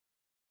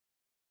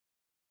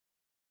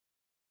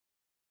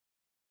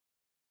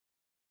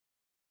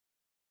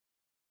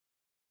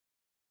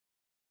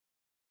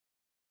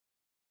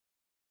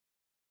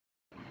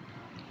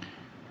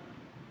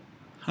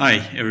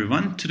Hi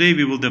everyone, today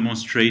we will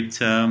demonstrate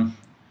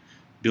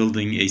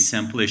building a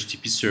sample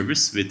HTTP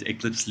service with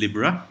Eclipse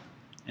Libra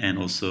and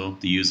also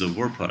the use of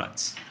War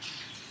products.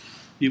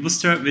 We will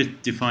start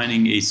with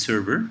defining a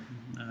server.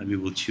 We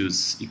will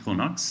choose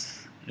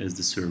Equinox as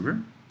the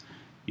server.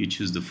 You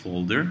choose the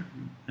folder.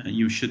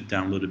 You should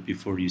download it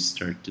before you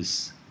start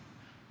this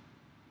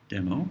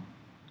demo.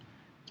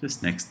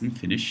 Just next and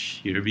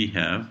finish. Here we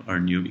have our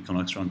new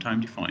Equinox runtime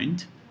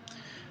defined.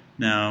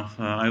 Now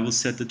I will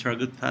set the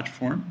target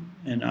platform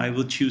and I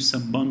will choose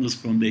some bundles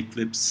from the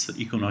Eclipse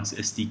Equinox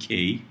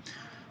SDK.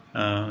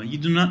 You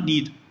do not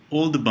need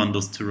all the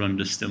bundles to run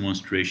this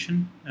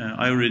demonstration.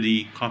 I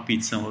already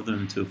copied some of them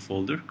into a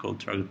folder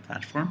called target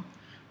platform.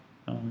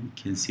 You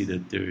can see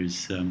that there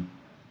is a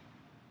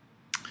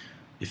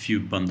few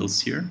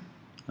bundles here.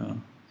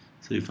 So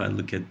if I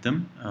look at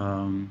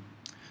them,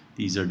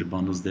 these are the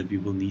bundles that we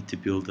will need to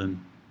build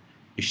an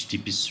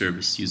HTTP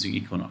service using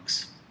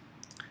Equinox.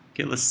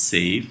 Okay, let's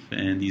save,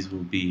 and these will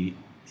be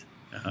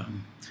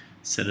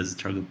set as a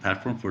target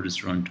platform for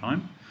this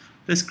runtime.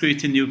 Let's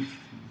create a new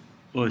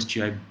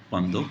OSGI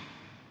bundle,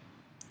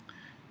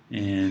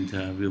 and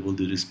we will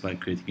do this by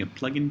creating a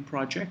plugin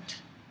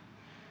project,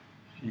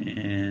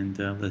 and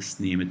let's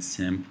name it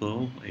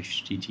sample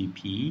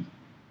HTTP,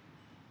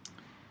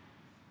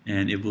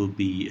 and it will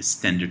be a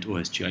standard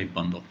OSGI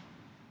bundle.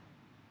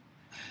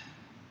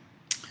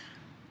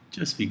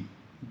 Just we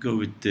go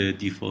with the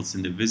defaults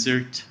in the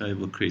wizard. I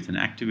will create an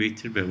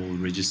activator where we'll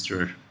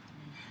register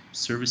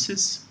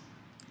services,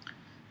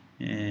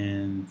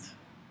 and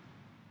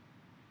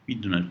we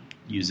do not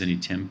use any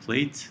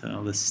template.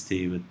 Let's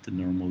stay with the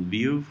normal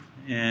view,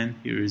 and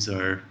here is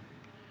our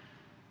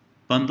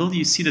bundle.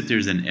 You see that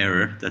there's an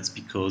error. That's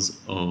because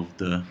of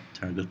the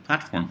target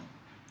platform.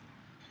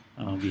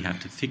 We have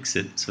to fix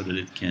it so that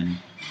it can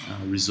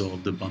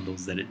resolve the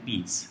bundles that it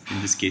needs.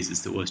 In this case,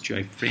 it's the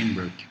OSGI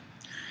framework.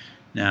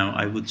 Now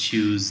I will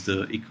choose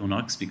the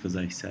Equinox because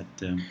I set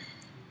the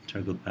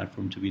target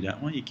platform to be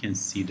that one. You can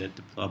see that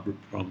the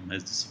problem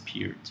has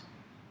disappeared.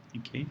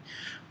 Okay,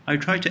 I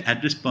tried to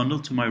add this bundle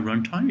to my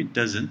runtime. It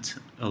doesn't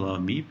allow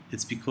me.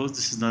 It's because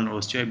this is not an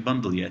OSGI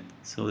bundle yet.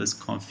 So let's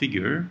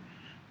configure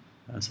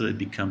so that it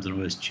becomes an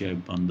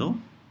OSGI bundle.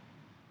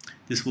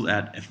 This will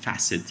add a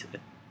facet,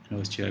 an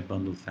OSGI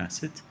bundle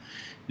facet.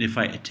 And if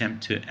I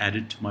attempt to add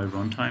it to my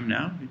runtime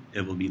now,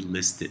 it will be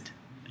listed.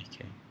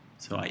 Okay,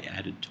 so I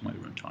add it to my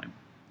runtime.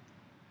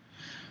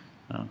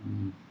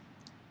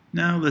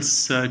 Now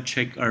let's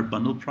check our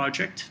bundle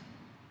project.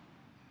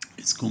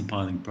 It's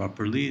compiling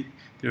properly.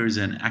 There is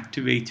an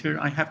activator.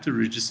 I have to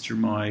register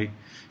my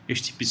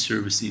HTTP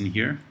service in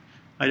here.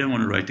 I don't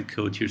want to write the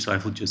code here, so I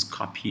will just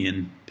copy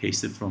and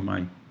paste it from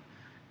my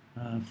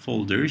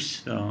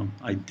folders.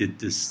 I did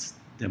this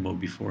demo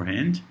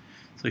beforehand.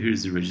 So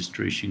here's the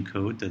registration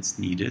code that's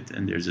needed,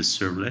 and there's a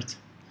servlet.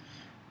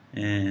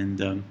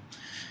 And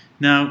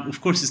now, of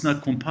course, it's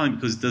not compiling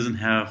because it doesn't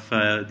have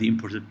the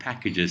imported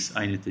packages.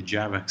 I need the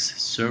JAVAX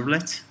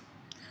servlet.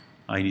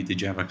 I need the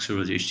JAVAX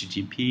servlet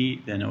HTTP,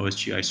 then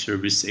OSGI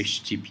service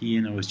HTTP,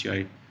 and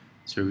OSGI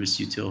service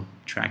util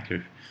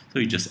tracker. So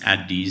you just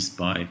add these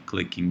by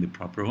clicking the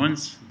proper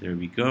ones. There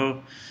we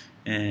go.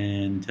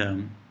 And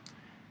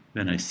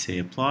when I say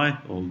apply,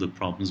 all the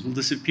problems will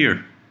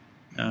disappear.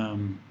 Now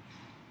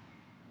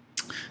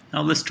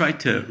let's try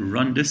to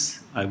run this.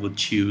 I will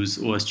choose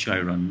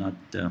OSGI run, not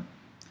the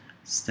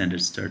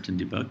standard start and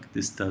debug.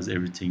 This does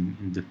everything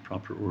in the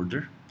proper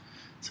order.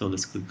 So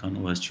let's click on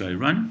OSGI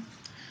run.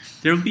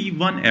 There will be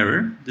one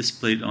error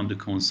displayed on the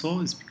console.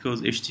 It's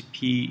because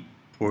HTTP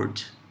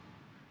port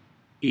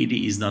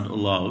 80 is not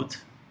allowed.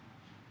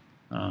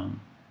 I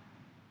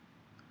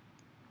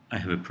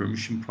have a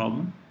permission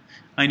problem.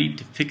 I need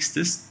to fix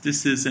this.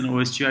 This is an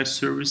OSGI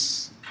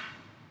service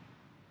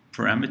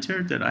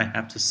parameter that I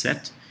have to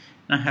set,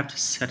 and I have to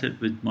set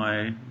it with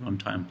my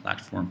runtime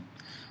platform.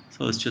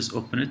 So let's just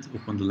open it,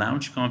 open the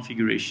launch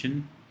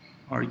configuration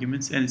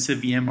arguments, and it's a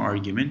VM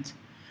argument.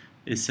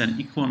 It's an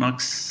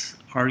Equinox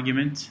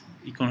argument,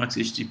 Equinox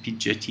HTTP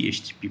Jetty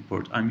HTTP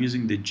port. I'm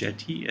using the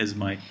Jetty as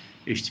my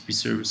HTTP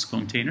service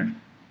container.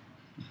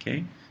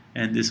 Okay,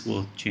 and this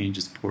will change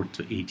this port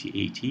to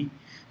 8080.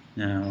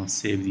 Now I'll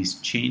save these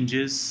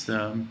changes,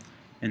 and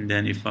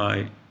then if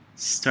I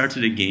start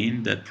it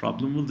again, that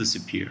problem will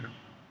disappear.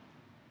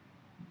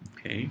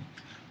 Okay,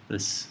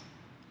 let's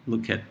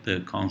look at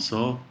the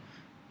console.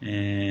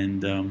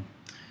 And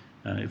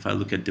if I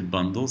look at the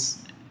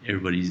bundles,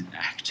 everybody's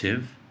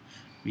active.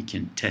 We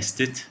can test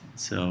it.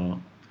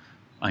 So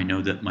I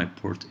know that my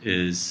port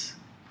is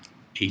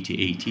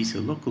 8080,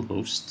 so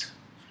localhost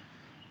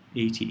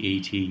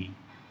 8080.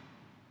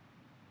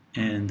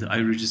 And I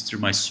register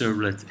my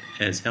servlet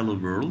as hello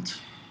world.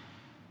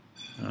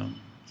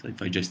 So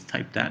if I just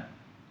type that,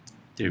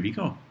 there we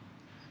go.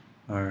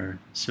 Our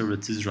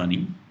servlet is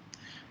running.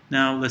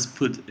 Now let's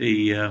put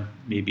a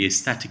maybe a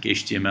static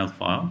HTML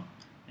file,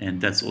 and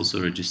that's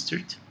also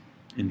registered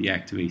in the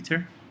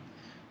activator,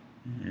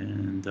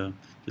 and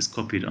just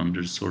copy it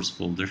under the source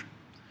folder,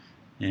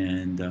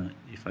 and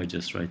if I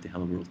just write the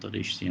hello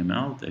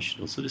world.html, that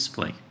should also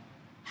display.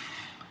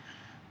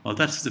 Well,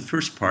 that's the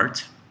first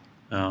part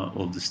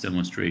of this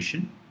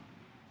demonstration.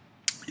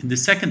 In the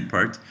second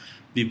part,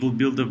 we will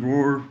build a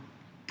WAR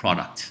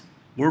product.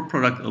 WAR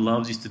product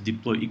allows you to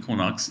deploy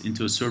Equinox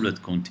into a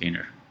servlet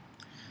container.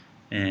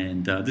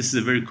 And this is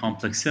a very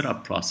complex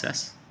setup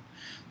process.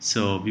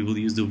 So we will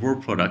use the WAR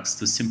products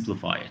to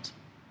simplify it.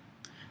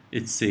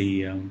 It's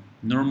a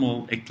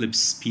normal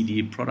Eclipse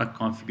PDA product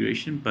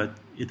configuration, but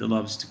it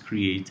allows to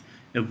create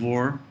a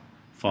WAR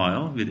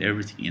file with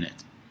everything in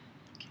it.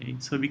 Okay,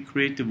 so we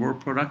create the WAR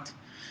product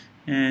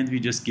and we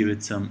just give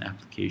it some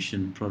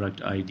application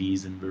product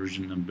IDs and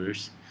version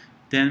numbers.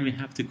 Then we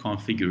have to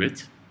configure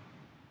it.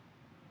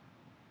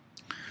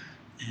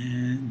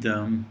 And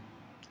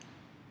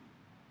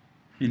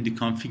in the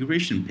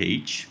configuration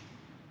page,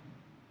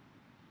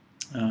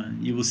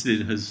 you will see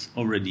that it has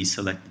already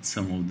selected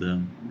some of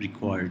the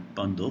required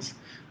bundles.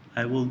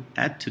 I will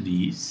add to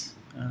these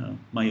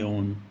my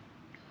own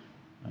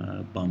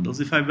bundles.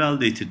 If I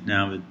validate it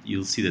now,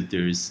 you'll see that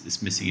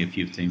it's missing a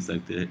few things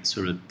like the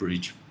servlet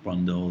bridge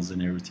bundles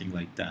and everything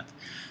like that.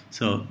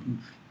 So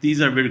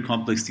these are very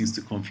complex things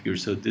to configure.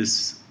 So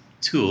this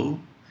tool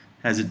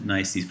has it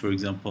nicely. For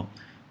example,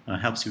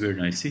 helps you very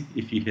nicely.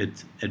 If you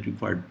hit add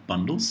required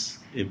bundles,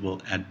 it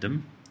will add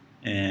them.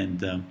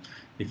 And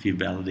if you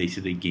validate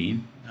it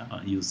again,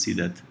 you'll see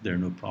that there are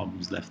no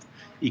problems left.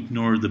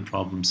 Ignore the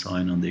problem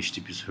sign on the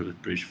HTTP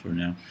servlet bridge for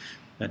now.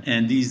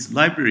 And these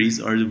libraries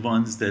are the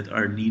ones that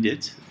are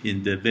needed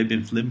in the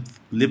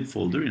webinf.lib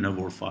folder in a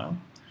WAR file.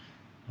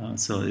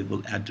 So it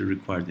will add the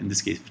required, in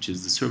this case, which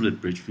is the servlet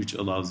bridge, which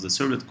allows the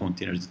servlet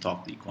container to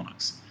talk to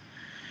Equinox.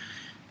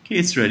 Okay,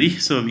 it's ready,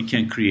 so we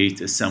can create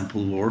a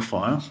sample WAR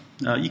file.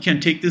 You can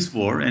take this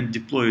WAR and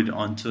deploy it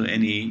onto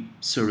any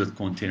servlet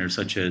container,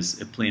 such as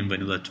a plain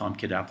vanilla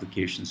Tomcat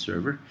application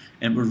server,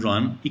 and will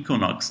run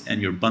Equinox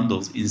and your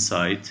bundles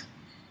inside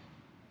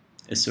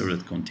a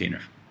servlet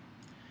container.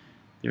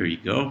 There you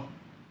go.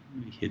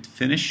 We hit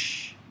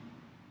finish,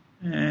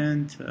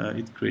 and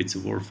it creates a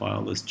WAR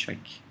file. Let's check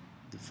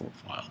the full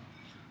file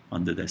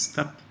on the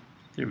desktop.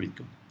 There we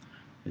go.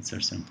 It's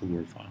our sample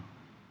WAR file.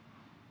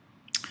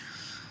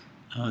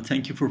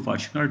 Thank you for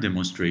watching our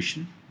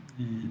demonstration,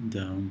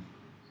 and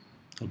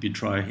hope you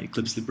try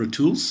Eclipse Libra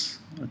Tools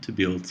to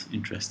build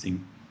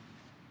interesting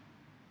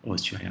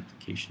OSGI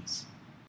applications.